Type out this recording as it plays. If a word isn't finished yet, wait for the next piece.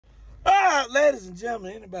ladies and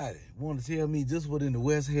gentlemen, anybody want to tell me just what in the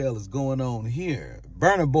West hell is going on here?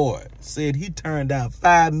 Burna Boy said he turned down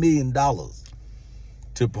 $5 million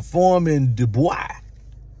to perform in Dubois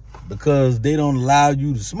because they don't allow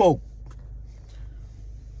you to smoke.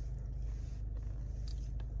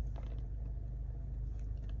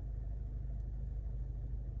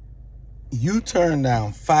 You turned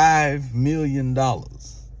down $5 million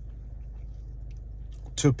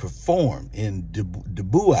to perform in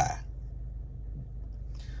Dubois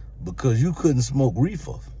because you couldn't smoke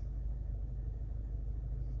reefer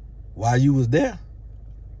while you was there.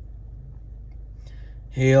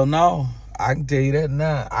 Hell no. I can tell you that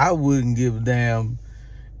now. I wouldn't give a damn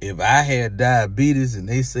if I had diabetes and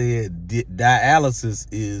they said dialysis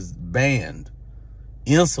is banned.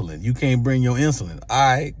 Insulin. You can't bring your insulin. All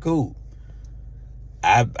right, cool.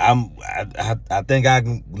 I think I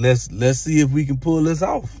can. Let's see if we can pull this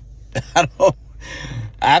off.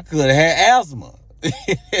 I could have had asthma.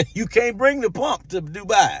 You can't bring the pump to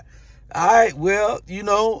Dubai. All right, well, you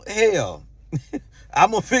know, hell,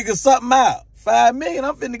 I'm gonna figure something out. $5 million,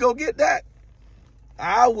 I'm finna go get that.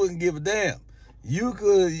 I wouldn't give a damn. You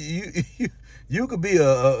could be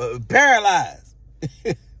a paralyzed.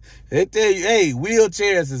 They tell you, hey,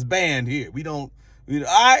 wheelchairs is banned here. All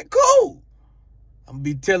right, cool. I'm gonna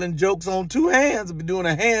be telling jokes on two hands. I'll be doing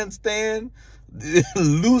a handstand,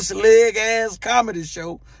 loose leg ass comedy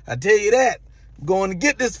show. I tell you that. I'm going to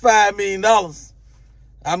get this $5 million.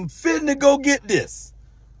 I'm fitting to go get this.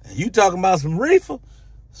 And you talking about some reefer?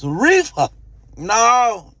 Some reefer?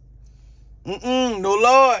 No. No,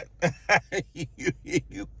 Lord.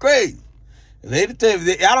 You crazy. They tell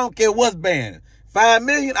me, I don't care what's banned. $5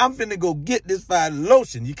 million, I'm finna go get this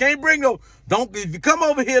lotion. You can't bring if you come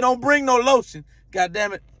over here, don't bring no lotion. God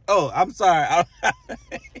damn it. Oh, I'm sorry.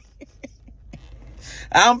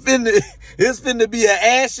 It's finna be an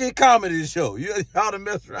ashy comedy show. Y'all done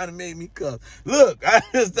mess around and made me cuss. Look, I'm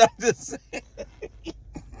just saying.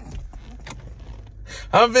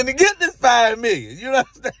 I'm finna get this $5 million. You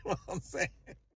understand what I'm saying?